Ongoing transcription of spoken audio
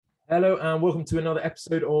Hello and welcome to another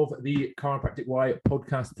episode of the Chiropractic Why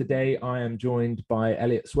podcast. Today I am joined by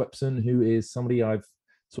Elliot Swepson, who is somebody I've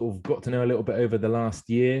sort of got to know a little bit over the last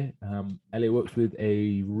year. Elliot works with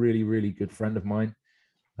a really good friend of mine,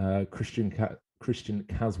 Christian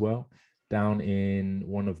Caswell, down in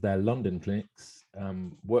one of their London clinics.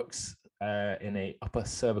 Works in a upper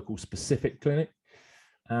cervical specific clinic,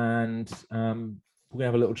 and we're gonna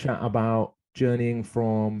have a little chat about journeying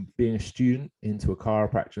from being a student into a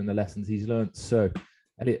chiropractor and the lessons he's learned. So,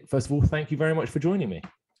 Elliot, first of all, thank you very much for joining me.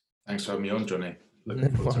 Thanks for having me on, Johnny. No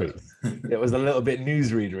worries. It was a little bit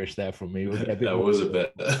newsreaderish there from me. That was a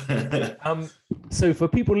bit. So for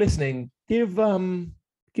people listening, give them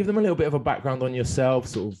a little bit of a background on yourself,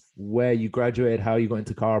 sort of where you graduated, how you got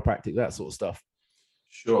into chiropractic, that sort of stuff.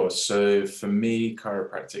 Sure. So for me,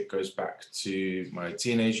 chiropractic goes back to my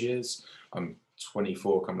teenage years. I'm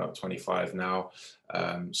 24, coming up 25 now.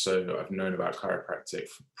 So I've known about chiropractic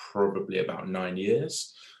for probably about 9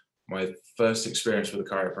 years. My first experience with a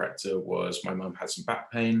chiropractor was my mum had some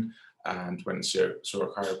back pain and went and saw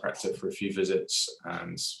a chiropractor for a few visits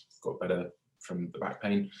and got better from the back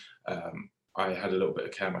pain. I had a little bit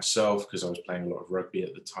of care myself because I was playing a lot of rugby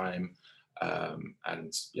at the time.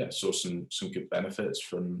 And yeah, saw some good benefits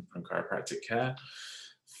from chiropractic care.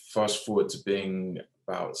 Fast forward to being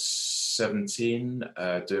about 17,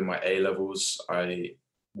 doing my A levels, I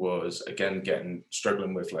was again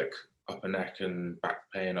struggling with like upper neck and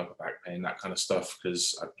back pain, upper back pain, that kind of stuff,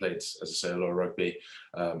 because I played, as I say, a lot of rugby.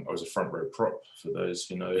 I was a front row prop, for those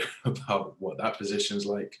who know about what that position's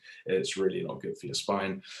like. It's really not good for your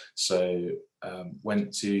spine. So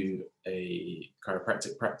went to a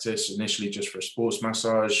chiropractic practice, initially just for a sports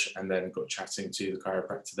massage, and then got chatting to the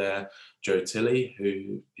chiropractor there, Joe Tilley,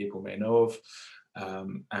 who people may know of.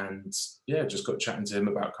 And yeah, just got chatting to him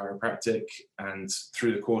about chiropractic. And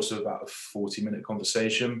through the course of about a 40-minute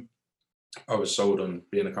conversation, I was sold on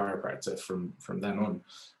being a chiropractor from then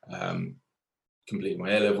on. Completed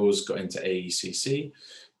my A-levels, got into AECC,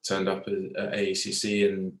 turned up at AECC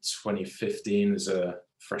in 2015 as a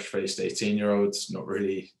fresh-faced 18-year-old, not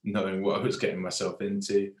really knowing what I was getting myself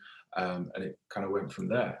into. And it kind of went from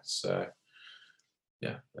there. So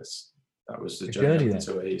yeah, that was the journey up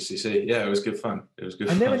into AECC. Yeah, it was good fun. It was good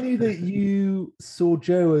fun. I never knew that you saw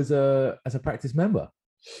Joe as a practice member.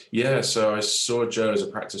 Yeah, so I saw Joe as a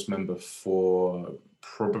practice member for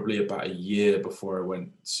probably about a year before I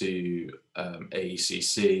went to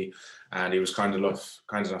AECC, and he was kind enough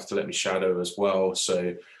to let me shadow as well.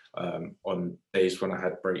 So on days when I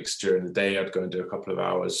had breaks during the day, I'd go and do a couple of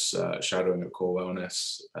hours shadowing at Core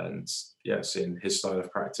Wellness, and yeah, seeing his style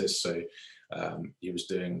of practice. So he was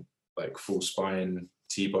doing like full spine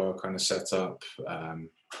T-bar kind of setup,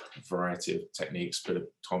 variety of techniques, bit of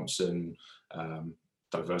Thompson,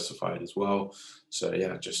 diversified as well. So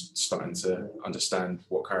yeah, just starting to understand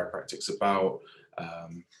what chiropractic's about,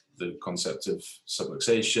 the concept of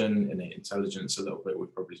subluxation, innate intelligence a little bit we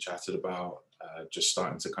probably chatted about, just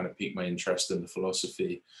starting to kind of pique my interest in the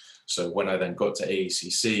philosophy. So when I then got to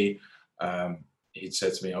AECC, he'd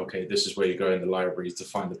said to me, okay, this is where you go in the library to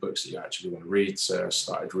find the books that you actually want to read. So I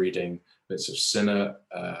started reading bits of Sinnott,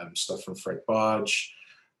 stuff from Fred Barge,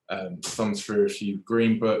 thumbed through a few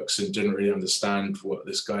green books and didn't really understand what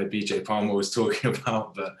this guy BJ Palmer was talking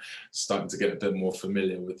about, but starting to get a bit more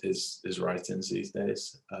familiar with his writings these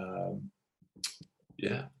days.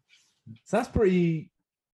 Yeah. So that's pretty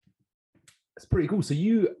cool. So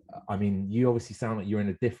you obviously sound like you're in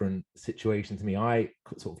a different situation to me. I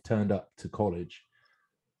sort of turned up to college,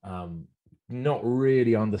 not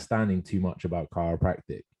really understanding too much about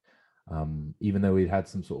chiropractic, even though we'd had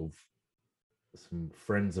some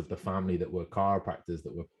friends of the family that were chiropractors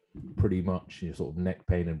that were pretty much sort of neck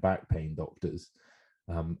pain and back pain doctors.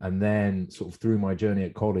 And then sort of through my journey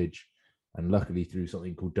at college, and luckily through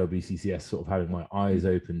something called WCCS, sort of having my eyes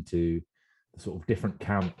open to the sort of different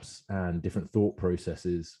camps and different thought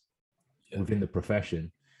processes within the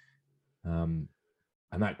profession. And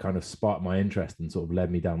that kind of sparked my interest and sort of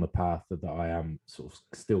led me down the path that I am sort of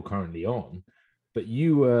still currently on. But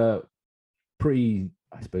you were pretty,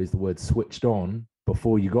 I suppose the word, switched on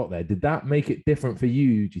before you got there. Did that make it different for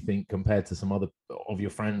you, do you think, compared to some other of your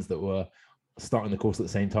friends that were starting the course at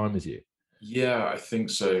the same time as you? Yeah, I think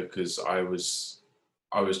so, because I was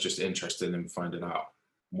just interested in finding out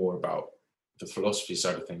more about the philosophy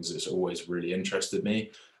side of things. It's always really interested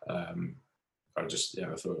me. I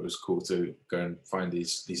thought it was cool to go and find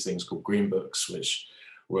these things called green books, which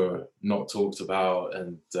were not talked about,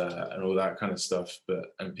 and all that kind of stuff.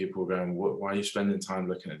 And people were going, why are you spending time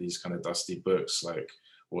looking at these kind of dusty books? Like,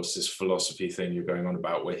 what's this philosophy thing you're going on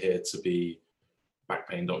about? We're here to be back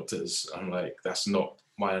pain doctors. I'm like, that's not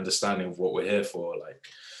my understanding of what we're here for. Like,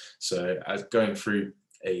 so as going through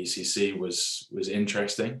AECC was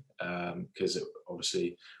interesting, because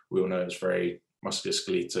obviously we all know it's very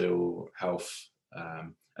musculoskeletal health,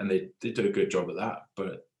 and they did a good job of that.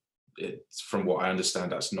 But it's, from what I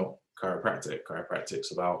understand, that's not chiropractic.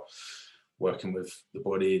 Chiropractic's about working with the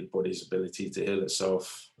body's ability to heal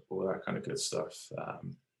itself, all that kind of good stuff.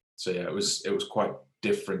 So yeah, it was quite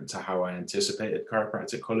different to how I anticipated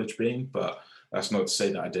chiropractic college being, but that's not to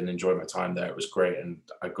say that I didn't enjoy my time there. It was great, and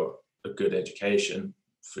I got a good education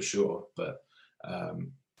for sure. But I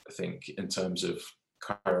think in terms of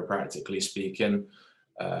chiropractically speaking,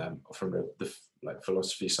 from the like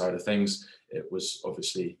philosophy side of things, it was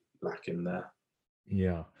obviously lacking there.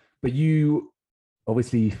 Yeah, but you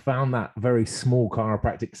obviously found that very small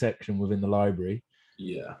chiropractic section within the library.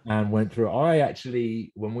 Yeah. And went through. I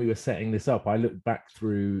actually, when we were setting this up, I looked back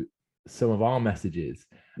through some of our messages,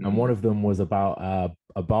 and one of them was about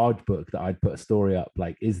a barge book that I'd put a story up,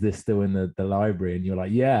 like, is this still in the library? And you're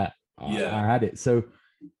like, yeah, I had it. So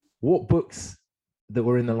what books that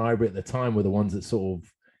were in the library at the time were the ones that sort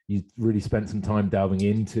of you really spent some time delving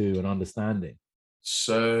into and understanding?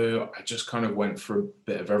 So I just kind of went through a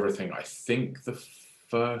bit of everything. I think the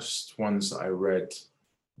first ones that I read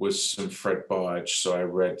was some Fred Barge. So I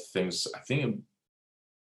read things, I think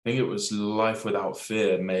it was Life Without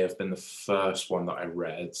Fear may have been the first one that I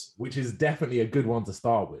read. Which is definitely a good one to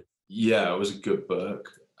start with. Yeah, it was a good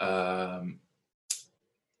book. What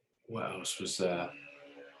else was there?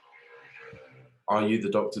 Are You the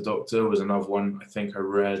Doctor was another one I think I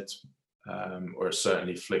read, or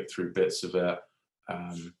certainly flicked through bits of it.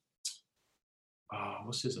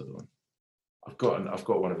 What's his other one? I've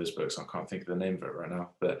got one of his books. I can't think of the name of it right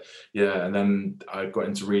now, but yeah. And then I got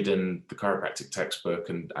into reading the chiropractic textbook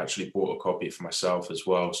and actually bought a copy for myself as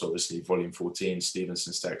well. So obviously, volume 14,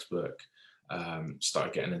 Stevenson's textbook.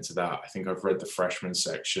 Started getting into that. I think I've read the freshman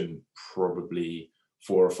section probably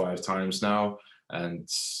 4 or 5 times now, and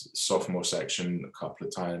sophomore section a couple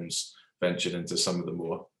of times. Ventured into some of the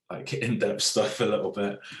more like in-depth stuff a little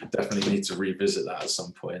bit. Definitely need to revisit that at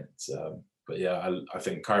some point. But yeah, I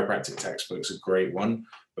think chiropractic textbook's a great one,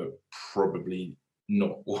 but probably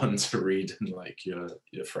not one to read in like your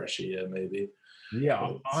freshie year, maybe.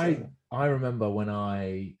 Yeah, but, I remember when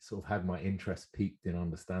I sort of had my interest peaked in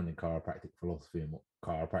understanding chiropractic philosophy and what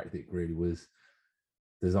chiropractic really was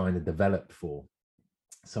designed and developed for.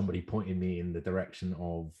 Somebody pointed me in the direction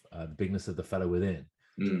of The Bigness of the Fellow Within.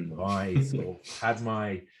 I sort of had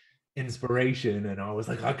my inspiration and I was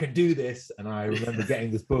like, I can do this. And I remember getting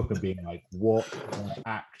this book and being like, what the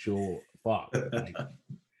actual fuck? Like,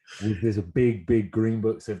 was this a big green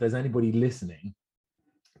book? So if there's anybody listening,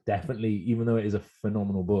 definitely, even though it is a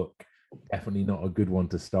phenomenal book, definitely not a good one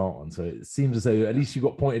to start on. So it seems as though at least you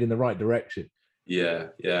got pointed in the right direction. Yeah.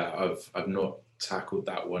 I've not tackled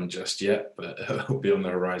that one just yet, but it'll be on the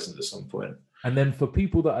horizon at some point. And then for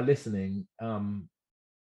people that are listening,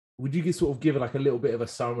 would you sort of give like a little bit of a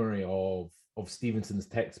summary of Stevenson's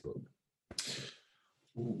textbook?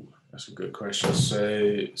 Ooh, that's a good question.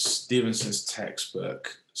 So Stevenson's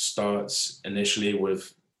textbook starts initially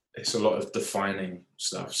with, it's a lot of defining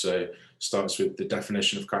stuff. So starts with the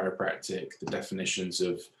definition of chiropractic, the definitions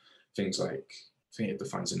of things like, I think it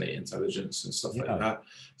defines innate intelligence and stuff like that.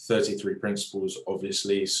 33 principles,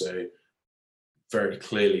 obviously. So very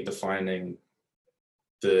clearly defining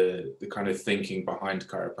the kind of thinking behind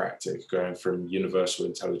chiropractic, going from universal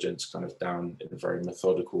intelligence kind of down in a very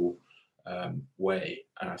methodical way.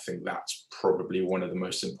 And I think that's probably one of the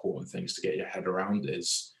most important things to get your head around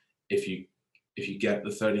is if you get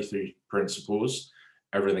the 33 principles,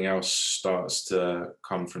 everything else starts to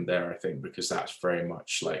come from there, I think, because that's very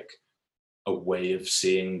much like a way of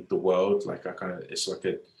seeing the world. Like it's like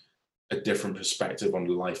a different perspective on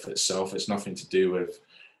life itself. It's nothing to do with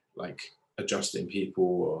like adjusting people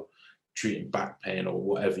or treating back pain or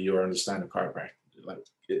whatever your understanding of chiropractic. Like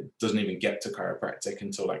it doesn't even get to chiropractic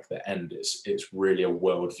until like the end. It's really a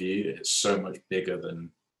worldview. It's so much bigger than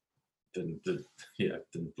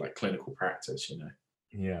like clinical practice, you know.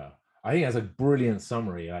 Yeah, I think that's a brilliant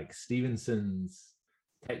summary. Like Stevenson's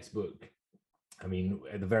textbook, I mean,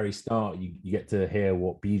 at the very start, you get to hear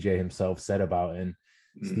what BJ himself said about it. And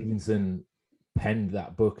Stevenson penned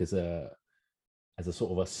that book as a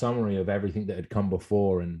sort of a summary of everything that had come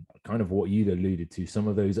before, and kind of what you'd alluded to, some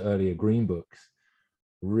of those earlier green books.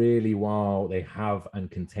 Really, while they have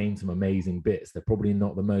and contain some amazing bits, they're probably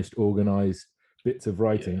not the most organized bits of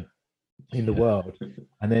writing in the world.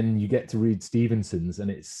 And then you get to read Stevenson's,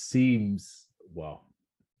 and it seems, well,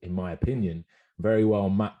 in my opinion, very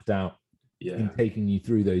well mapped out in taking you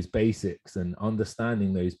through those basics and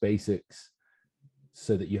understanding those basics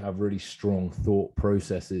so that you have really strong thought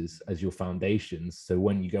processes as your foundations. So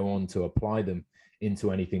when you go on to apply them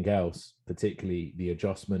into anything else, particularly the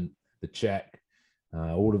adjustment, the check,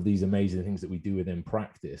 all of these amazing things that we do within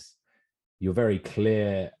practice, you're very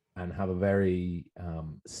clear and have a very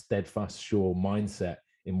steadfast, sure mindset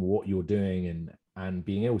in what you're doing, and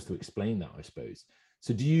being able to explain that, I suppose.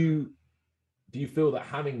 So do you feel that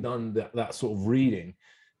having done that sort of reading,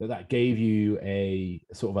 that gave you a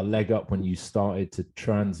sort of a leg up when you started to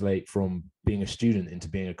translate from being a student into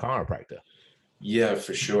being a chiropractor? Yeah,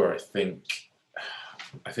 for sure. I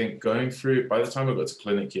think going through, by the time I got to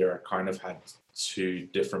clinic year, I kind of had two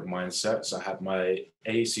different mindsets. I had my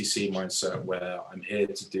ACC mindset where I'm here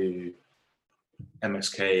to do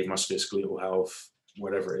MSK, musculoskeletal health,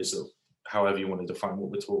 whatever it is, however you want to define what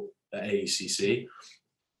we're taught at ACC.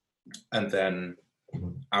 And then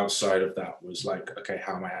outside of that was like, okay,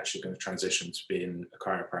 how am I actually going to transition to being a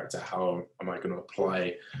chiropractor? How am I going to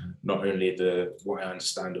apply not only what I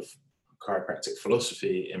understand of chiropractic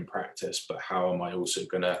philosophy in practice, but how am I also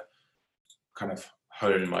going to kind of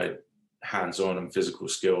hone my hands-on and physical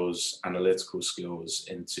skills, analytical skills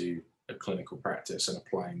into a clinical practice and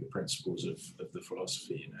applying the principles of the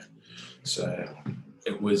philosophy, you know. So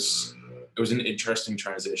it was an interesting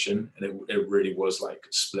transition, and it really was like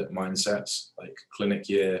split mindsets. Like clinic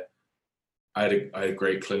year, I had a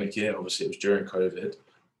great clinic year. Obviously, it was during COVID,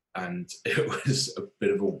 and it was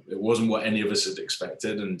it wasn't what any of us had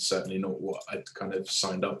expected, and certainly not what I'd kind of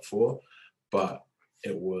signed up for. But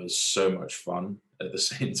it was so much fun at the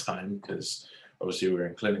same time, because obviously we were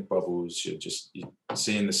in clinic bubbles. You're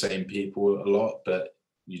seeing the same people a lot, but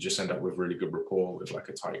you just end up with really good rapport with like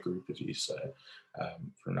a tight group of you. So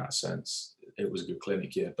from that sense, it was a good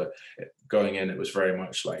clinic year. But going in, it was very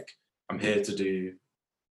much like, I'm here to do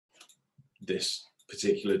this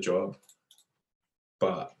particular job,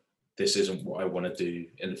 but this isn't what I want to do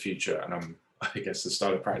in the future. And I guess the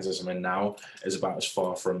style of practice I'm in now is about as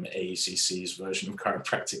far from AECC's version of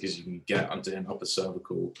chiropractic as you can get. I'm doing upper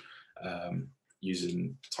cervical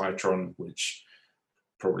using Titron, which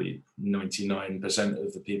probably 99%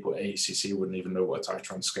 of the people at AECC wouldn't even know what a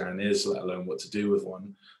Titron scan is, let alone what to do with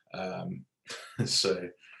one. So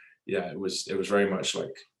yeah, it was very much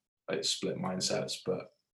like split mindsets,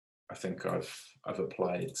 but I think I've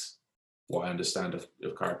applied what I understand of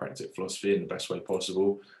chiropractic philosophy in the best way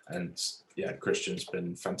possible. And yeah, Christian's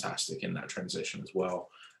been fantastic in that transition as well.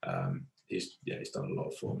 He's done a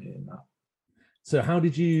lot for me in that. So how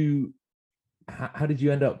did you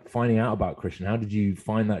end up finding out about Christian? How did you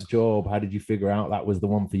find that job? How did you figure out that was the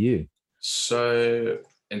one for you? So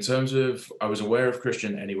in terms of, I was aware of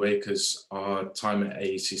Christian anyway, because our time at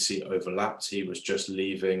AECC overlapped. He was just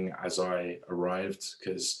leaving as I arrived,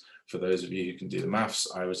 because for those of you who can do the maths,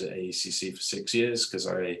 I was at AECC for 6 years because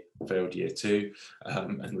I failed year 2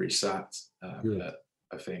 and resat. But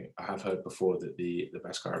I think I have heard before that the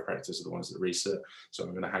best chiropractors are the ones that resit, so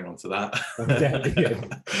I'm going to hang on to that.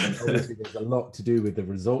 Obviously, there's a lot to do with the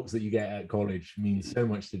results that you get at college. Means so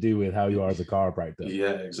much to do with how you are as a chiropractor.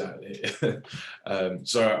 Yeah, exactly.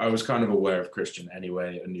 So I was kind of aware of Christian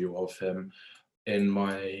anyway and knew of him. In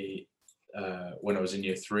my when I was in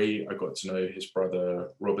year 3, I got to know his brother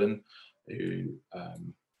Robin, who I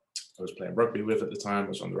was playing rugby with at the time. I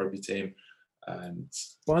was on the rugby team. And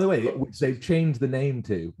by the way, which they've changed the name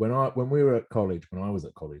to. When we were at college, when I was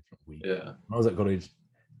at college,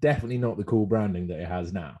 definitely not the cool branding that it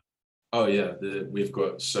has now. Oh yeah, we've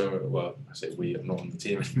got well, I say we are not on the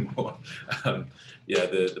team anymore. Yeah,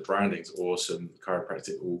 the branding's awesome.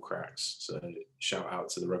 Chiropractic all cracks. So shout out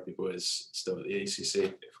to the rugby boys still at the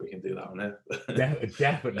ACC, if we can do that on here.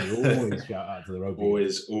 Definitely, always shout out to the rugby.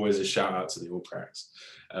 Always a shout out to the all cracks.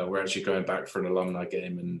 We're actually going back for an alumni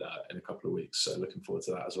game in a couple of weeks, so looking forward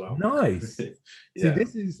to that as well. Nice. Yeah.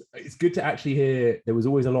 See, it's good to actually hear. There was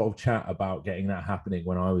always a lot of chat about getting that happening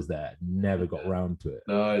when I was there. Never got around to it.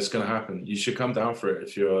 No, it's going to happen. You should come down for it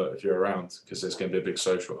if you're around, because there's going to be a big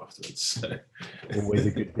social afterwards. So. Always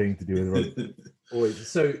a good thing to do with rugby. Always.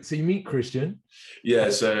 So you meet Christian. Yeah,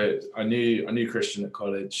 so I knew Christian at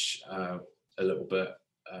college a little bit.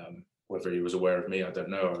 Whether he was aware of me, I don't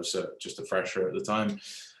know. I was just a fresher at the time.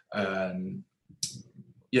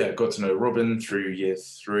 Yeah, got to know Robin through year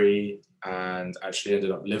 3 and actually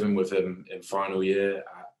ended up living with him in final year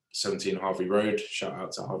at 17 Harvey Road. Shout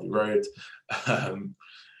out to Harvey Road.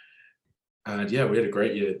 And yeah, we had a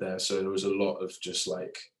great year there. So there was a lot of just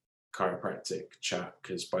like chiropractic chat,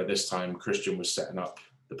 because by this time Christian was setting up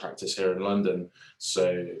the practice here in London.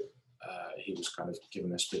 So he was kind of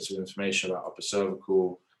giving us bits of information about upper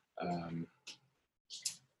cervical,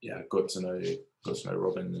 yeah, got to know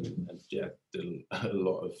Robin, and yeah, did a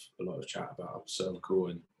lot of chat about cervical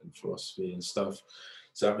and philosophy and stuff.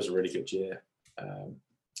 So that was a really good year.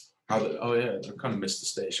 Oh yeah, I kind of missed the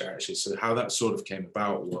stage actually. So how that sort of came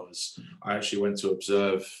about was I actually went to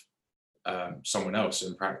observe someone else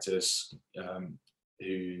in practice,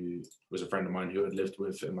 who was a friend of mine who I'd lived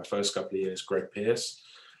with in my first couple of years, Greg Pierce.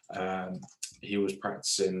 He was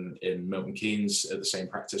practicing in Milton Keynes at the same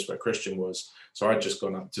practice where Christian was. So I'd just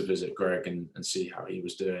gone up to visit Greg and see how he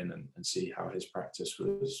was doing and see how his practice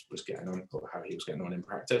was getting on, or how he was getting on in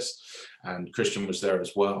practice. And Christian was there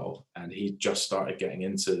as well. And he just started getting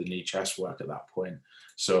into the knee chest work at that point.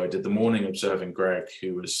 So I did the morning observing Greg,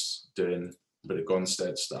 who was doing a bit of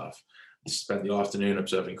Gonstead stuff. Spent the afternoon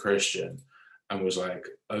observing Christian, and was like,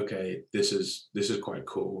 okay, this is quite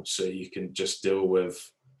cool. So you can just deal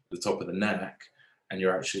with the top of the neck, and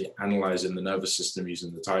you're actually analyzing the nervous system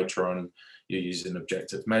using the Titron. You're using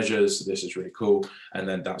objective measures. This is really cool. And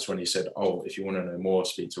then that's when he said, oh, if you want to know more,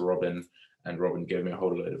 speak to Robin. And Robin gave me a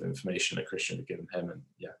whole load of information that Christian had given him. And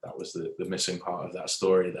yeah, that was the missing part of that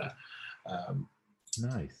story there.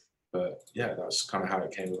 Nice. But yeah, that's kind of how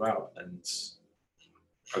it came about. And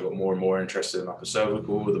I got more and more interested in upper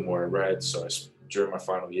cervical the more I read. So during my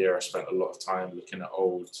final year, I spent a lot of time looking at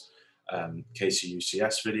old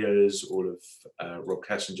KCUCS videos, all of Rob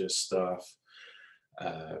Kessinger's stuff,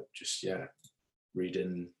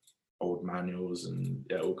 reading old manuals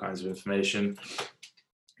and all kinds of information.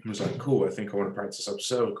 I was like, cool, I think I want to practice upper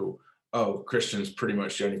cervical. Oh, Christian's pretty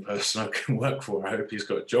much the only person I can work for. I hope he's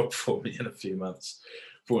got a job for me in a few months.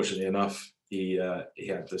 Fortunately enough, he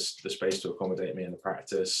had the space to accommodate me in the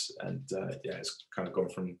practice, and it's kind of gone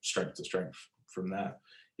from strength to strength from there.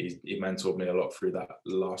 He mentored me a lot through that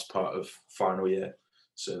last part of final year,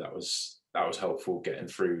 so that was helpful getting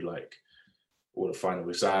through like all the final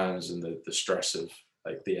exams and the stress of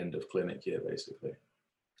like the end of clinic year, basically.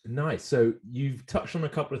 Nice. So you've touched on a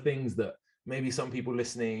couple of things that maybe some people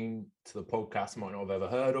listening to the podcast might not have ever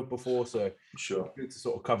heard of before. So sure, good to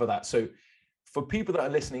sort of cover that. So for people that are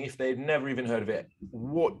listening, if they've never even heard of it,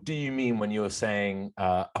 what do you mean when you're saying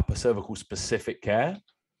upper cervical specific care?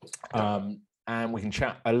 And we can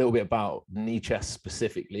chat a little bit about knee chest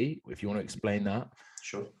specifically, if you want to explain that.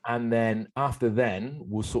 Sure. And then after then,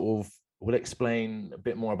 we'll explain a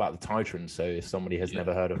bit more about the Titron. So if somebody has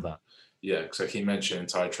never heard of that. Yeah, because I keep mentioning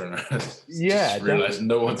Titron. Yeah. Just realize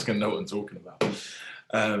no one's going to know what I'm talking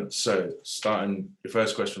about. So starting your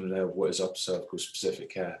first question there, what is upper cervical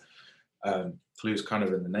specific care? Clue's kind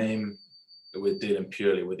of in the name. We're dealing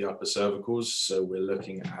purely with the upper cervicals. So we're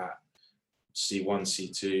looking at C1,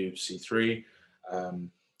 C2, C3.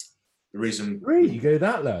 The reason you go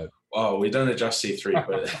that low. Oh, we don't adjust C3,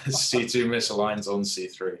 but C2 misaligns on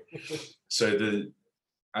C3. So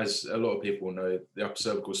as a lot of people know, the upper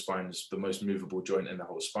cervical spine is the most movable joint in the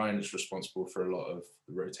whole spine. It's responsible for a lot of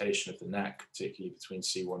the rotation of the neck, particularly between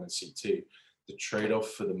C1 and C2. The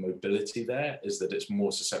trade-off for the mobility there is that it's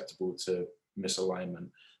more susceptible to misalignment.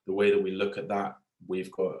 The way that we look at that,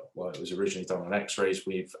 we've got, well, it was originally done on x-rays.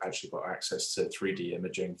 We've actually got access to 3D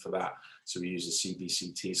imaging for that. So we use a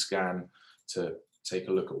CBCT scan to take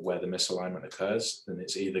a look at where the misalignment occurs. And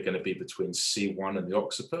it's either going to be between C1 and the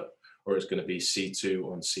occiput, or it's going to be C2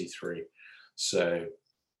 on C3. So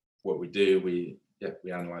what we do, we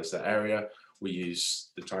analyze that area. We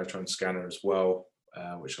use the Titron scanner as well,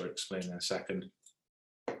 which I'll explain in a second,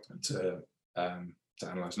 to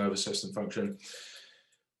analyze nervous system function.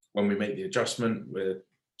 When we make the adjustment, we're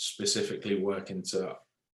specifically working to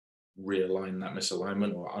realign that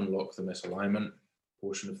misalignment or unlock the misalignment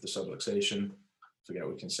portion of the subluxation. Forget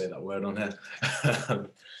we can say that word on here.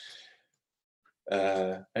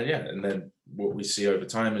 And then what we see over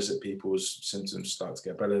time is that people's symptoms start to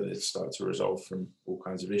get better. They start to resolve from all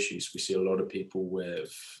kinds of issues. We see a lot of people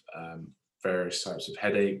with various types of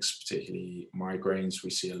headaches, particularly migraines. We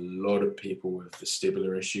see a lot of people with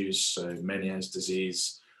vestibular issues, so Meniere's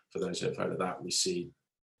disease. For those who have heard of that, we see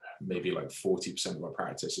maybe like 40% of our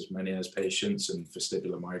practice is Meniere's patients and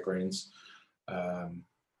vestibular migraines.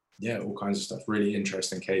 All kinds of stuff. Really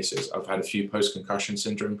interesting cases. I've had a few post-concussion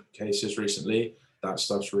syndrome cases recently. That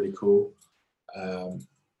stuff's really cool. Anyway.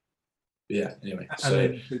 And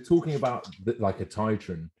then talking about like a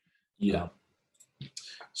Titron. Yeah.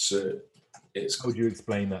 So how would you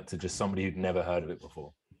explain that to just somebody who'd never heard of it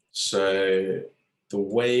before? So the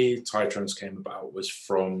way Titrons came about was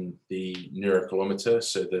from the neurokilometer,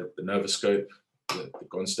 so the nervoscope that the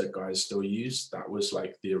Gonstead guys still use. That was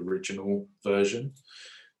like the original version.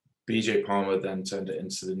 BJ Palmer then turned it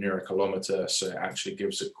into the neurocalorimeter, so it actually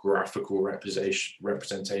gives a graphical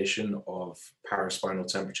representation of paraspinal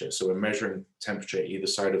temperature. So we're measuring temperature either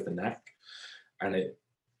side of the neck, and it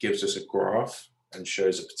gives us a graph and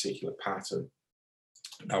shows a particular pattern.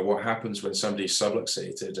 Now, what happens when somebody's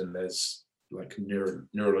subluxated and there's like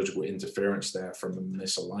neurological interference there from a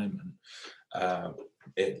misalignment,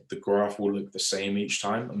 the graph will look the same each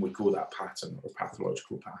time, and we call that pattern or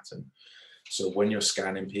pathological pattern. So when you're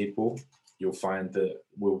scanning people, you'll find that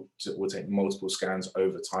we'll take multiple scans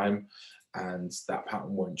over time, and that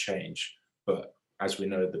pattern won't change. But as we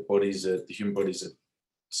know, the human body's a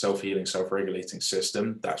self-healing, self-regulating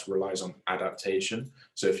system that relies on adaptation.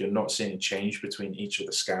 So if you're not seeing change between each of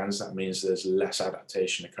the scans, that means there's less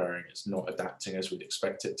adaptation occurring. It's not adapting as we'd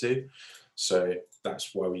expect it to. So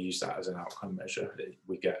that's why we use that as an outcome measure.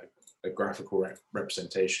 We get a graphical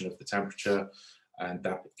representation of the temperature, and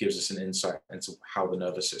that gives us an insight into how the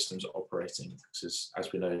nervous systems are operating. Because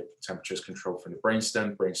as we know, temperature is controlled from the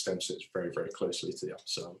brainstem. Brainstem sits very, very closely to the upper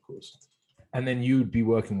cervicals. And then you'd be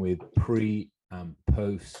working with pre and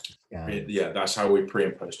post scans. Yeah, that's how we pre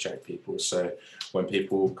and post check people. So when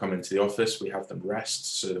people come into the office, we have them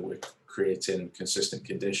rest so that we're creating consistent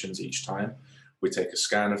conditions each time. We take a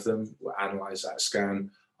scan of them, we'll analyze that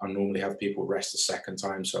scan. I normally have people rest a second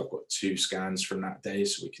time, so I've got 2 scans from that day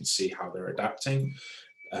so we can see how they're adapting.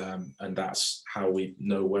 And that's how we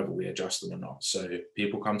know whether we adjust them or not. So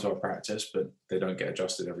people come to our practice, but they don't get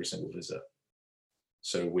adjusted every single visit.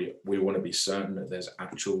 So we want to be certain that there's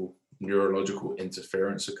actual neurological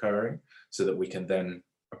interference occurring so that we can then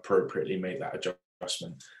appropriately make that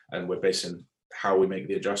adjustment. And we're basing how we make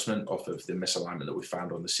the adjustment off of the misalignment that we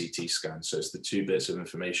found on the CT scan. So it's the 2 bits of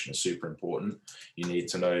information are super important. You need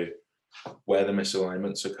to know where the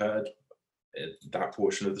misalignments occurred, that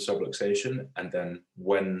portion of the subluxation, and then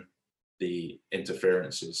when the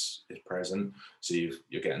interference is present. So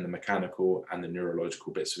you're getting the mechanical and the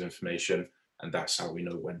neurological bits of information, and that's how we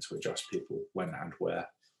know when to adjust people, when and where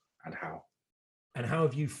and how. And how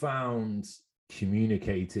have you found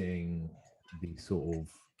communicating the sort of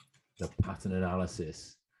the pattern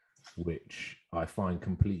analysis, which I find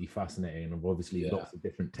completely fascinating? And obviously lots of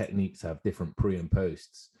different techniques have different pre and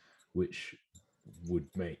posts, which would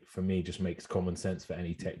make, for me, just makes common sense for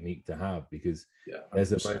any technique to have, because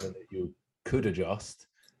there's a moment that you could adjust.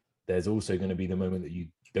 There's also going to be the moment that you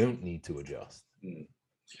don't need to adjust.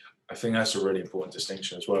 I think that's a really important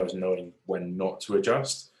distinction, as well as knowing when not to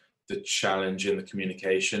adjust. The challenge in the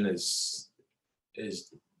communication is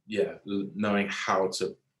knowing how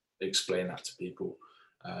to explain that to people,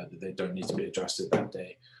 that they don't need to be adjusted that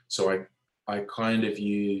day. So I kind of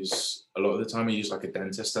use, a lot of the time I use like a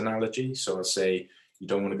dentist analogy. So I'll say, you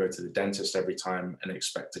don't want to go to the dentist every time and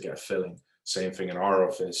expect to get a filling. Same thing in our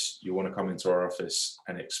office. You want to come into our office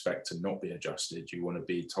and expect to not be adjusted. You want to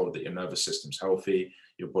be told that your nervous system's healthy,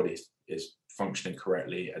 your body is functioning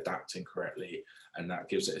correctly, adapting correctly, and that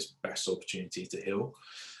gives it its best opportunity to heal.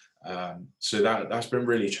 So that's been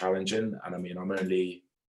really challenging. And I mean, I'm only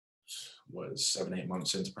 7-8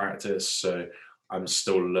 months into practice, so I'm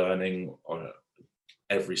still learning on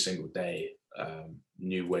every single day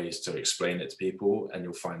new ways to explain it to people. And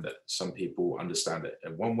you'll find that some people understand it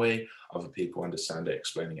in one way, other people understand it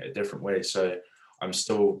explaining it a different way. So I'm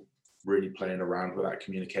still really playing around with that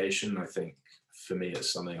communication. I think for me,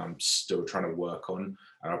 it's something I'm still trying to work on,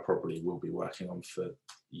 and I probably will be working on for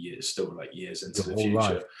years, still like years into the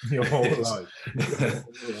future. Your whole life.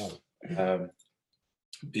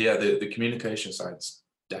 Yeah, the communication side's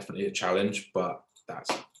definitely a challenge, but that's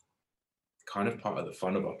kind of part of the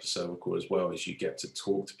fun of upper cervical as well, is you get to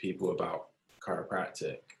talk to people about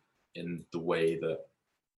chiropractic in the way that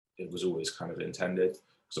it was always kind of intended.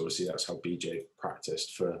 Because obviously that's how BJ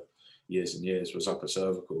practiced for years and years, was upper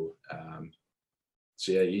cervical.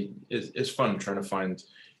 So yeah, it's fun trying to find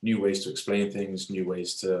new ways to explain things, new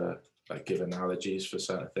ways to like give analogies for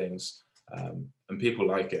certain things. And people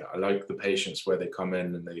like it. I like the patients where they come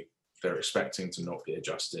in and they're expecting to not be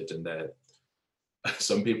adjusted, and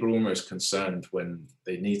some people are almost concerned when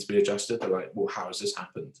they need to be adjusted. They're like, well, how has this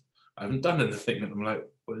happened? I haven't done anything. And I'm like,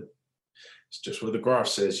 well, it's just where the graph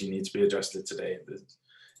says you need to be adjusted today.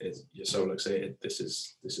 You're so luxated. This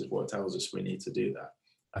is what tells us we need to do that.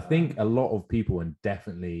 I think a lot of people, and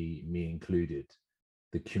definitely me included,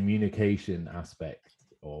 the communication aspect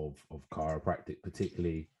of chiropractic,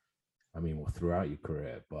 particularly, I mean, well, throughout your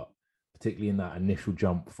career, but particularly in that initial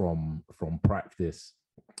jump from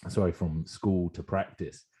school to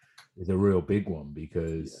practice, is a real big one,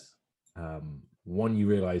 because one, you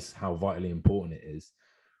realize how vitally important it is,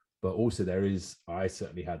 but also I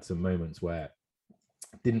certainly had some moments where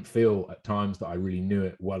didn't feel at times that I really knew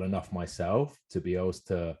it well enough myself to be able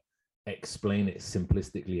to explain it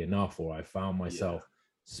simplistically enough, or I found myself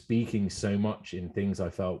speaking so much in things I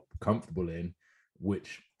felt comfortable in,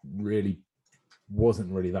 which really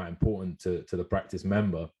wasn't really that important to the practice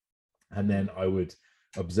member. And then I would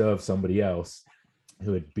observe somebody else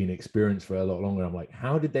who had been experienced for a lot longer. I'm like,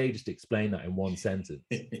 how did they just explain that in one sentence?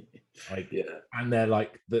 Like, and they're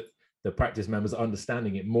like, the practice members are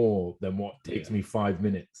understanding it more than what takes me 5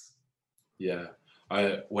 minutes. Yeah.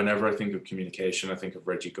 Whenever I think of communication, I think of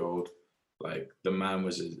Reggie Gold. Like, the man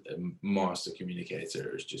was a master communicator.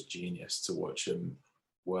 It was just genius to watch him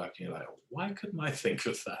work. And you're like, why couldn't I think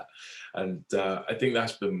of that? And I think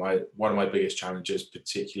that's been one of my biggest challenges,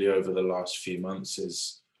 particularly over the last few months,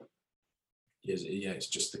 is it's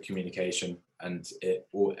just the communication. And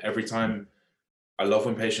every time, I love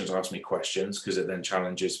when patients ask me questions, because it then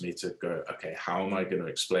challenges me to go, okay, how am I going to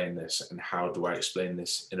explain this? And how do I explain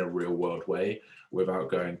this in a real world way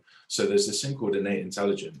without going, so there's this thing called innate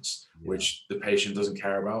intelligence, which the patient doesn't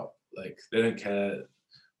care about. Like, they don't care.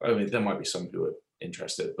 I mean, there might be some who are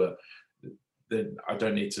interested, but then I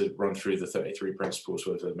don't need to run through the 33 principles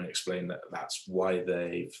with them and explain that that's why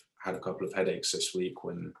they've had a couple of headaches this week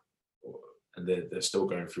and they're still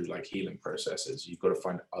going through like healing processes. You've got to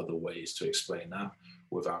find other ways to explain that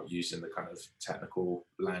without using the kind of technical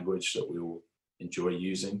language that we all enjoy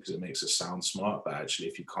using, because it makes us sound smart. But actually,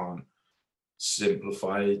 if you can't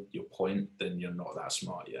simplify your point, then you're not that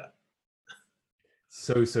smart yet.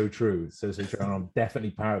 So true. So true. And I'm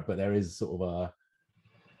definitely parrot, but there is sort of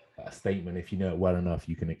a statement, if you know it well enough,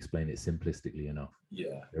 you can explain it simplistically enough.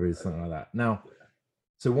 Yeah. There is something like that. Now,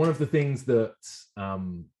 so one of the things that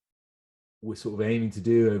we're sort of aiming to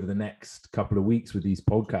do over the next couple of weeks with these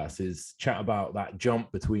podcasts is chat about that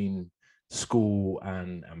jump between school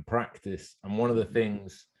and practice. And one of the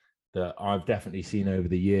things that I've definitely seen over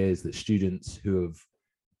the years that students who have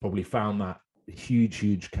probably found that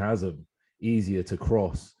huge chasm easier to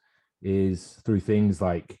cross is through things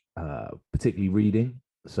like particularly reading.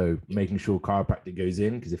 So making sure chiropractic goes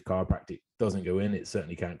in, because if chiropractic doesn't go in, it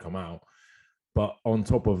certainly can't come out. But on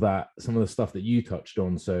top of that, some of the stuff that you touched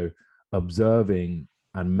on, so observing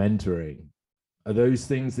and mentoring, are those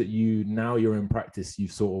things that now you're in practice,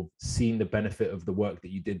 you've sort of seen the benefit of the work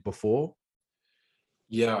that you did before?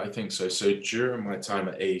 Yeah, I think so. So during my time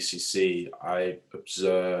at AECC, I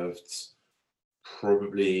observed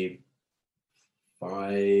probably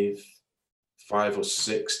five or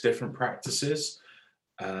six different practices,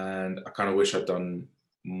 and I kind of wish I'd done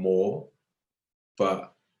more.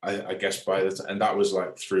 But I guess by the time, and that was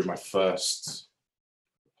like through my first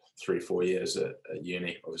 3-4 years at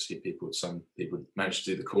uni. Obviously, some people managed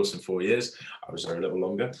to do the course in 4 years. I was there a little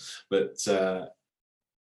longer, but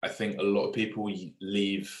I think a lot of people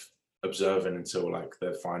leave observing until like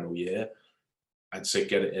their final year. I'd say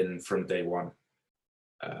get it in from day one.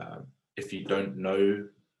 If you don't know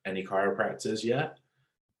any chiropractors yet,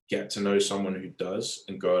 get to know someone who does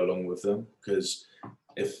and go along with them. Because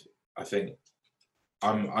I think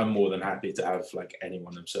I'm more than happy to have like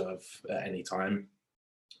anyone observe at any time.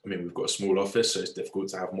 I mean, we've got a small office, so it's difficult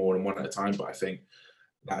to have more than one at a time. But I think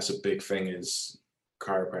that's a big thing, is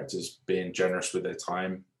chiropractors being generous with their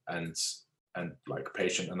time and like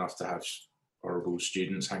patient enough to have horrible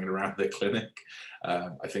students hanging around their clinic.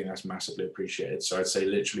 I think that's massively appreciated. So I'd say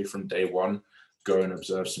literally from day one, go and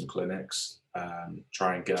observe some clinics.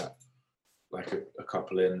 Try and get like a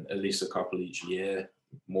couple in, at least a couple each year,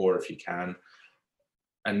 more if you can.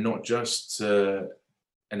 And not just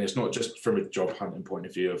and it's not just from a job hunting point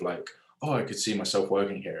of view of like, oh, I could see myself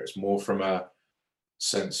working here. It's more from a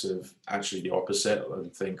sense of actually the opposite,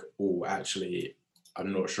 and think, oh, actually,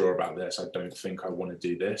 I'm not sure about this. I don't think I want to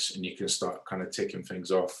do this. And you can start kind of ticking things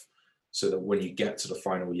off, so that when you get to the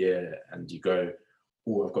final year and you go,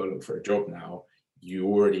 oh, I've got to look for a job now,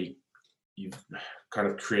 you've kind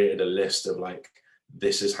of created a list of like,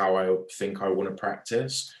 this is how I think I want to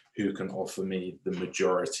practice, who can offer me the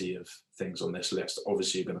majority of things on this list.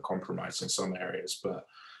 Obviously, you're going to compromise in some areas, but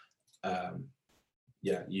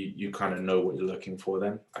you kind of know what you're looking for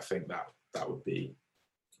then. I think that would be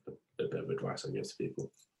a bit of advice I give to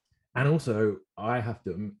people. And also, I have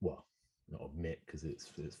to, well, not admit, because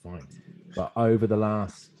it's fine, but over the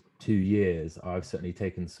last 2 years, I've certainly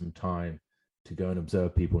taken some time to go and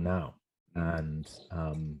observe people now. And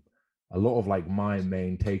a lot of like my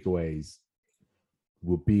main takeaways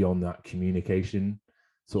will be on that communication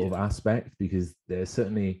sort of aspect, because there's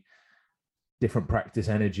certainly different practice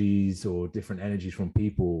energies or different energies from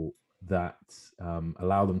people that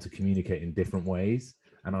allow them to communicate in different ways.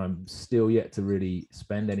 And I'm still yet to really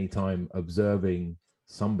spend any time observing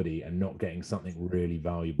somebody and not getting something really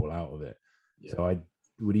valuable out of it. Yeah. So I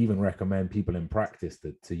would even recommend people in practice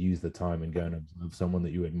to use the time and go and observe someone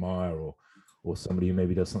that you admire, or somebody who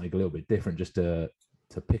maybe does something a little bit different, just to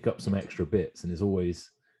pick up some extra bits. And it's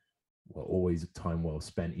always time well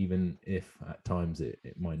spent, even if at times it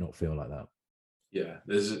might not feel like that. Yeah,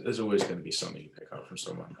 there's always going to be something you pick up from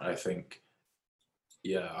someone. I think,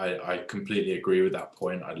 yeah, I completely agree with that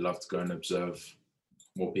point. I'd love to go and observe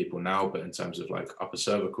more people now, but in terms of like upper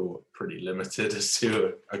cervical, pretty limited as to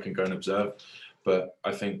who I can go and observe. But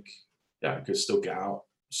I think, yeah, I could still get out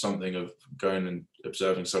something of going and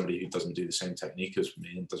observing somebody who doesn't do the same technique as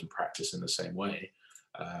me and doesn't practice in the same way.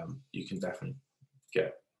 You can definitely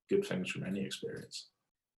get good things from any experience.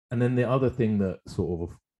 And then the other thing that sort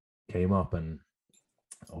of came up, and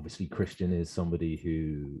obviously Christian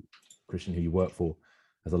who you work for,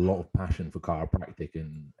 has a lot of passion for chiropractic,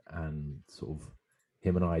 and sort of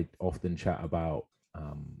him and I often chat about,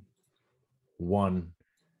 one,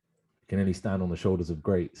 can only stand on the shoulders of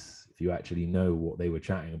greats if you actually know what they were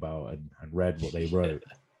chatting about and read what they wrote.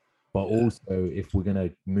 But also, if we're going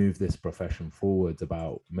to move this profession forwards,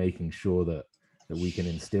 about making sure that we can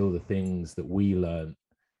instill the things that we learn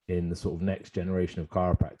in the sort of next generation of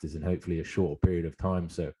chiropractors in hopefully a shorter period of time.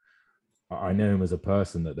 So I know him as a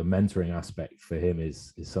person, that the mentoring aspect for him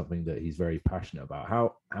is something that he's very passionate about.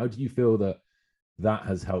 How do you feel that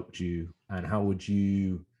has helped you, and how would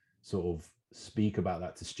you sort of speak about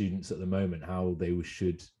that to students at the moment, how they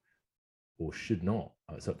should or should not,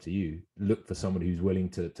 it's up to you, look for someone who's willing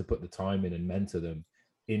to put the time in and mentor them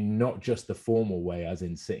in not just the formal way as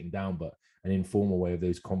in sitting down, but an informal way of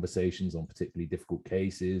those conversations on particularly difficult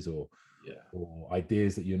cases or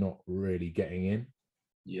ideas that you're not really getting in?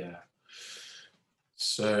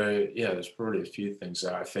 So there's probably a few things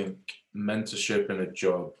there. I think mentorship in a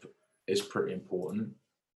job is pretty important.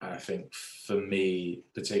 I think for me,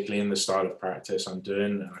 particularly in the style of practice I'm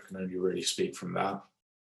doing, and I can only really speak from that,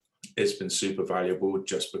 it's been super valuable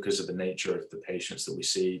just because of the nature of the patients that we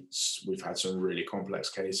see. We've had some really complex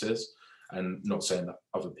cases, and not saying that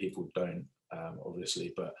other people don't,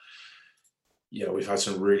 obviously, but yeah, we've had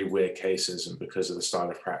some really weird cases, and because of the style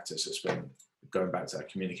of practice, it's been going back to that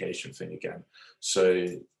communication thing again. So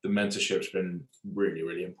the mentorship's been really,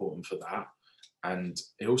 really important for that. And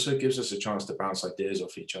it also gives us a chance to bounce ideas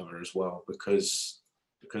off each other as well, because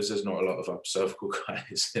there's not a lot of upper cervical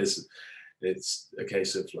guys. It's a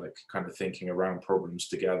case of like kind of thinking around problems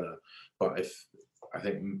together. But I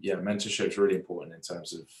think mentorship is really important in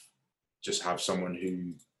terms of just have someone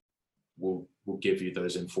who will give you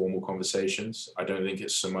those informal conversations. I don't think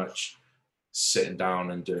it's so much sitting down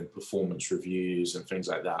and doing performance reviews and things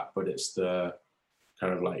like that, but it's the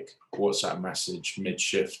kind of like WhatsApp message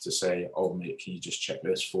mid-shift to say, oh mate, can you just check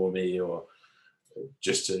this for me? Or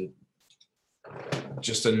just to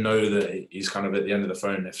know that he's kind of at the end of the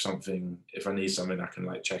phone. If I need something, I can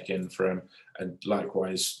like check in for him. And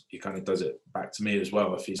likewise, he kind of does it back to me as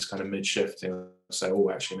well. If he's kind of mid-shift, he'll say, oh,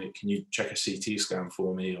 actually, mate, can you check a CT scan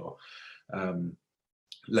for me? Or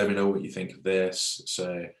let me know what you think of this.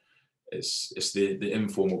 So it's the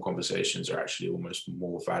informal conversations are actually almost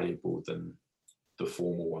more valuable than the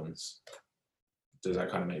formal ones. Does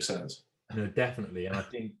that kind of make sense? No, definitely. And I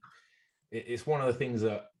think it's one of the things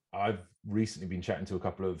that I've recently been chatting to a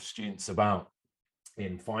couple of students about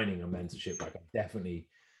in finding a mentorship. Like, I definitely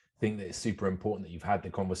think that it's super important that you've had the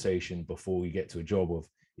conversation before we get to a job of,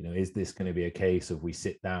 is this going to be a case of we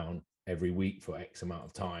sit down every week for X amount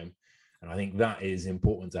of time? And I think that is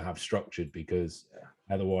important to have structured, because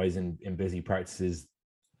otherwise in busy practices,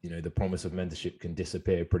 the promise of mentorship can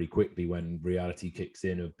disappear pretty quickly when reality kicks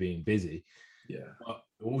in of being busy. But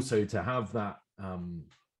also to have that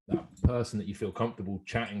person that you feel comfortable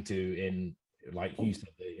chatting to in, like you said,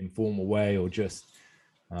 the informal way, or just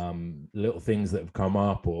little things that have come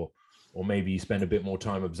up, or maybe you spend a bit more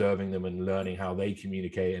time observing them and learning how they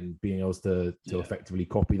communicate and being able to effectively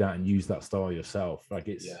copy that and use that style yourself. Like,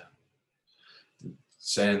 it's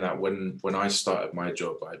saying that when I started my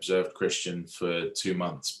job, I observed Christian for 2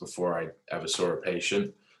 months before I ever saw a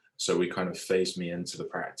patient. So we kind of phased me into the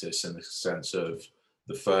practice in the sense of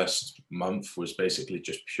the first month was basically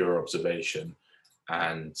just pure observation.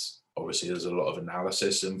 And obviously there's a lot of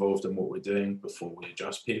analysis involved in what we're doing before we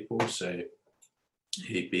adjust people. So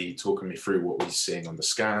he'd be talking me through what we're seeing on the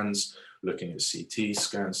scans, looking at CT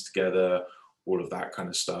scans together, all of that kind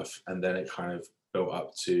of stuff. And then it kind of built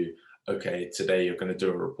up to, okay, today you're going to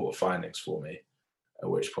do a report of findings for me. At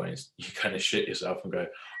which point you kind of shit yourself and go,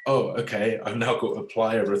 oh, okay, I've now got to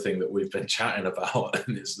apply everything that we've been chatting about,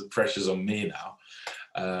 and the pressure's on me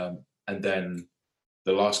now. And then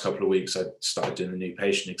the last couple of weeks, I started doing the new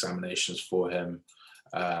patient examinations for him.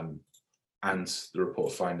 and the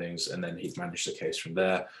report findings, and then he'd managed the case from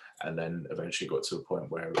there, and then eventually got to a point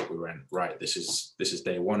where we went, right, this is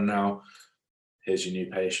day one now, here's your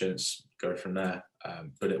new patients, go from there.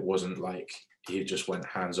 But it wasn't like he just went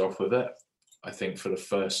hands off with it. I think for the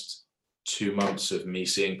first 2 months of me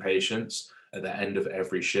seeing patients, at the end of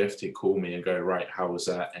every shift, he'd call me and go, right, how was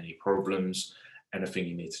that? Any problems? Anything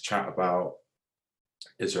you need to chat about?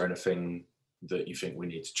 Is there anything that you think we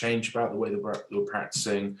need to change about the way that we're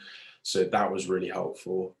practicing? So that was really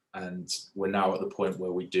helpful. And we're now at the point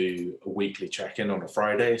where we do a weekly check-in on a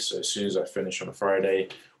Friday. So as soon as I finish on a Friday,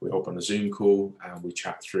 we hop on a Zoom call and we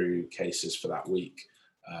chat through cases for that week.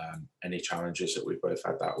 Any challenges that we've both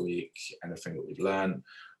had that week, anything that we've learned,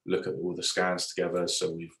 look at all the scans together.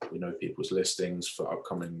 So we know people's listings for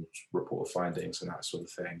upcoming report findings and that sort of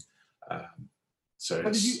thing. So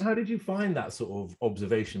how did you find that sort of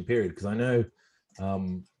observation period? Because I know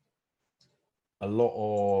a lot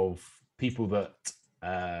of people that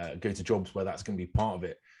go to jobs where that's going to be part of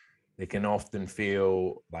it, they can often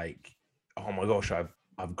feel like, oh my gosh,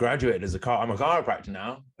 I've graduated as I'm a chiropractor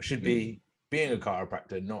now. I should be being a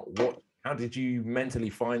chiropractor, not what. How did you mentally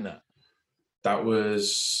find that? It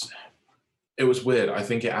was weird. I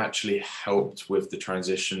think it actually helped with the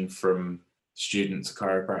transition from student to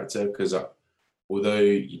chiropractor, because although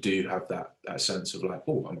you do have that sense of like,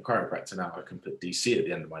 oh, I'm a chiropractor now, I can put DC at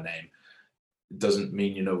the end of my name, it doesn't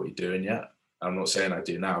mean you know what you're doing yet. I'm not saying I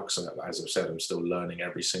do now, because as I've said, I'm still learning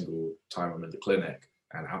every single time I'm in the clinic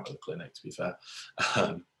and out of the clinic, to be fair.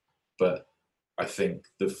 But I think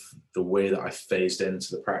the way that I phased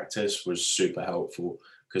into the practice was super helpful,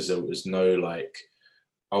 because there was no like,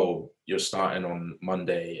 oh, you're starting on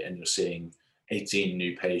Monday and you're seeing 18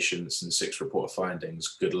 new patients and 6 report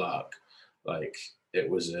findings, good luck. Like, it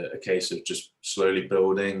was a case of just slowly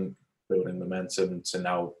building momentum to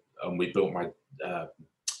now. And we built my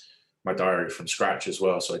diary from scratch as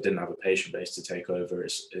well, so I didn't have a patient base to take over.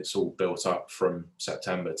 It's all built up from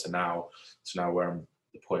September to now where I'm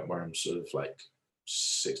the point where I'm sort of like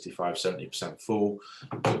 65-70% full.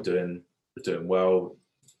 We're doing well.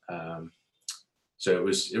 So it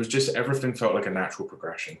was just, everything felt like a natural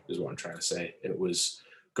progression, is what I'm trying to say. It was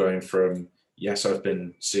going from, yes, I've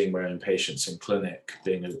been seeing my own patients in clinic,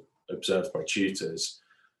 being observed by tutors,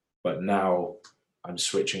 but now I'm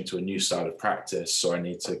switching to a new style of practice. So I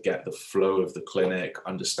need to get the flow of the clinic,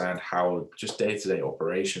 understand how just day-to-day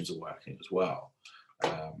operations are working as well.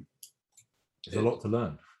 There's a lot to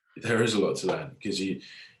learn. There is a lot to learn, because you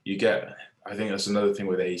get, I think that's another thing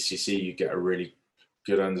with ACC, you get a really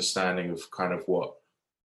good understanding of kind of what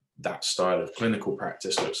that style of clinical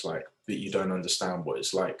practice looks like, but you don't understand what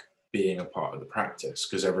it's like being a part of the practice,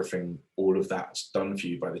 because all of that's done for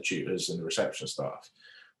you by the tutors and the reception staff.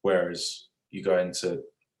 Whereas you go into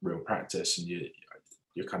real practice and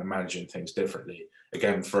you're kind of managing things differently.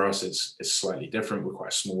 Again, for us, it's slightly different. We're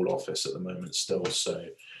quite a small office at the moment still, so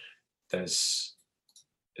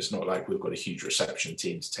it's not like we've got a huge reception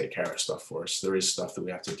team to take care of stuff for us. There is stuff that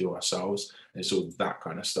we have to do ourselves, and it's all that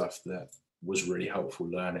kind of stuff that was really helpful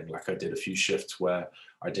learning. Like, I did a few shifts where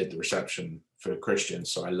I did the reception for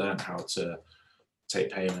Christians, so I learned how to take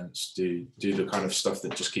payments, do the kind of stuff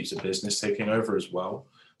that just keeps the business taking over as well.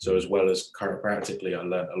 So as well as chiropractically, I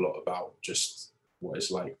learned a lot about just what it's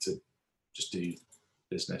like to just do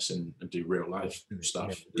business and do real life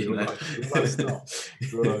stuff. Yeah, real life stuff.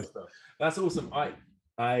 Real life stuff. That's awesome.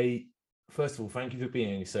 I first of all, thank you for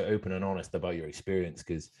being so open and honest about your experience,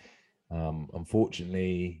 because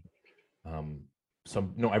unfortunately,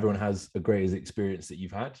 not everyone has a great as experience that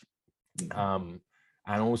you've had. And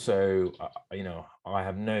also, I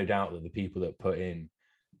have no doubt that the people that put in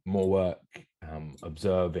more work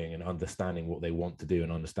observing and understanding what they want to do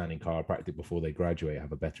and understanding chiropractic before they graduate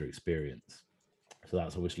have a better experience. So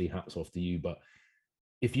that's obviously hats off to you. But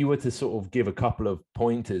if you were to sort of give a couple of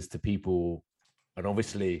pointers to people, and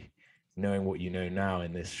obviously knowing what you know now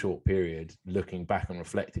in this short period, looking back and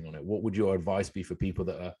reflecting on it, what would your advice be for people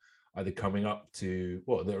that are either coming up to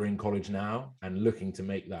that are in college now and looking to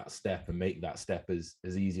make that step as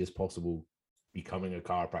easy as possible, becoming a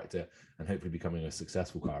chiropractor and hopefully becoming a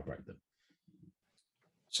successful chiropractor?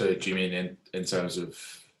 So do you mean in terms of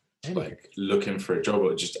like looking for a job,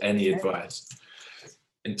 or just any advice?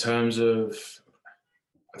 In terms of,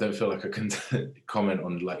 I don't feel like I can comment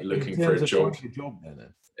on like looking for a job.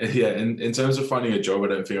 Yeah, in terms of finding a job, I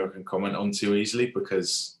don't think I can comment on too easily,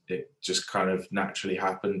 because it just kind of naturally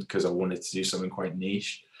happened because I wanted to do something quite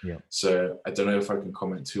niche. Yeah. So I don't know if I can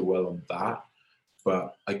comment too well on that,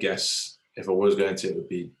 but I guess if I was going to, it would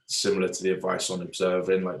be similar to the advice on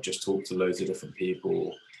observing, like just talk to loads of different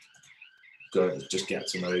people, just get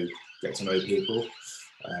to know people.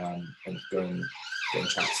 and go and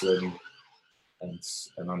chat to them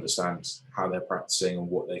and understand how they're practicing and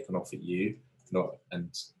what they can offer you.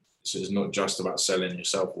 So it's not just about selling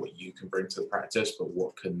yourself what you can bring to the practice, but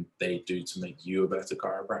what can they do to make you a better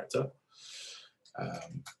chiropractor.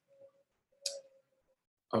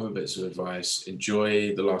 Other bits of advice: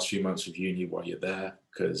 enjoy the last few months of uni while you're there,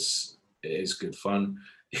 because it is good fun,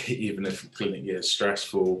 even if clinic year is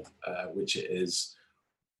stressful, which it is,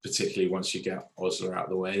 particularly once you get Oslo out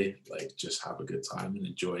of the way. Like, just have a good time and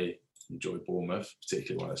enjoy Bournemouth,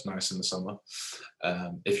 particularly while it's nice in the summer.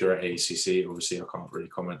 If you're at AECC, obviously I can't really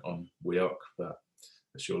comment on Weok, but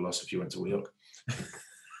it's your loss if you went to Weok.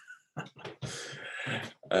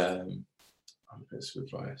 Bits of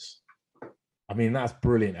advice. I mean, that's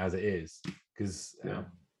brilliant as it is, because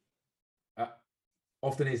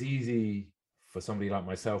often it's easy for somebody like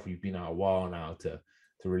myself, who've been out a while now, to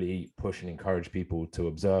really push and encourage people to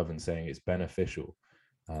observe and saying it's beneficial.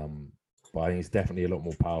 But I think it's definitely a lot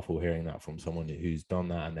more powerful hearing that from someone who's done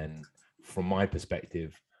that. And then from my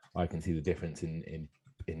perspective, I can see the difference in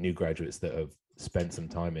new graduates that have spent some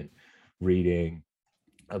time in reading,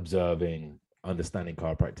 observing, understanding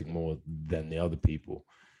chiropractic more than the other people.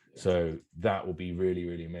 So that will be really,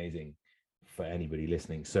 really amazing for anybody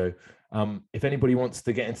listening. So if anybody wants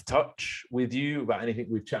to get into touch with you about anything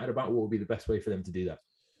we've chatted about, what would be the best way for them to do that?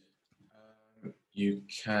 You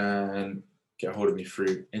can get a hold of me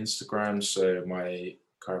through Instagram. So my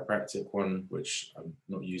chiropractic one, which I'm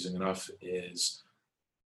not using enough, is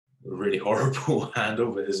a really horrible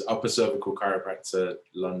handle, but it's Upper Cervical Chiropractor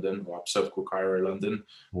London, or Upper Cervical Chiro London.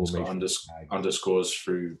 It's got underscores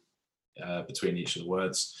through between each of the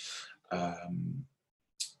words.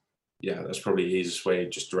 Yeah, that's probably the easiest way.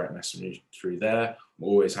 Just direct message me through there. I'm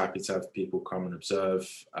always happy to have people come and observe.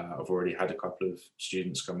 I've already had a couple of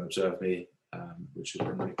students come and observe me, which has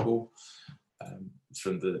been really cool.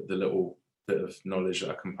 From the little bit of knowledge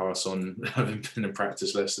that I can pass on, having been in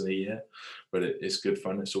practice less than a year, but it's good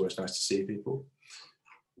fun. It's always nice to see people.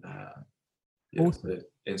 Awesome.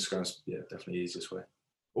 Instagram's definitely the easiest way.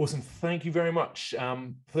 Awesome. Thank you very much.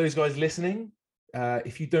 For those guys listening,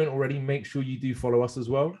 if you don't already, make sure you do follow us as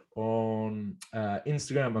well on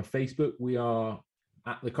Instagram and Facebook. We are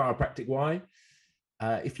at the Chiropractic Y.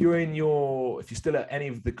 If you're still at any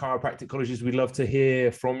of the chiropractic colleges, we'd love to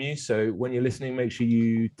hear from you. So when you're listening, make sure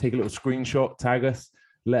you take a little screenshot, tag us,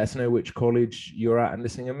 let us know which college you're at and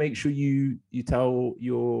listening, and make sure you tell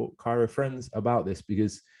your chiro friends about this,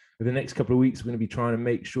 because over the next couple of weeks, we're going to be trying to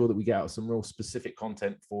make sure that we get out some real specific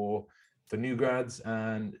content for new grads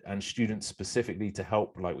and students specifically, to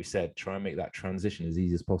help, like we said, try and make that transition as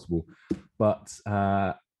easy as possible. But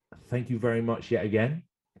thank you very much yet again.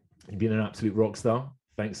 You've been an absolute rock star.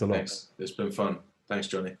 Thanks a lot. Thanks. It's been fun. Thanks,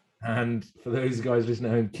 Johnny. And for those guys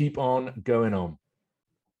listening at home, keep on going on.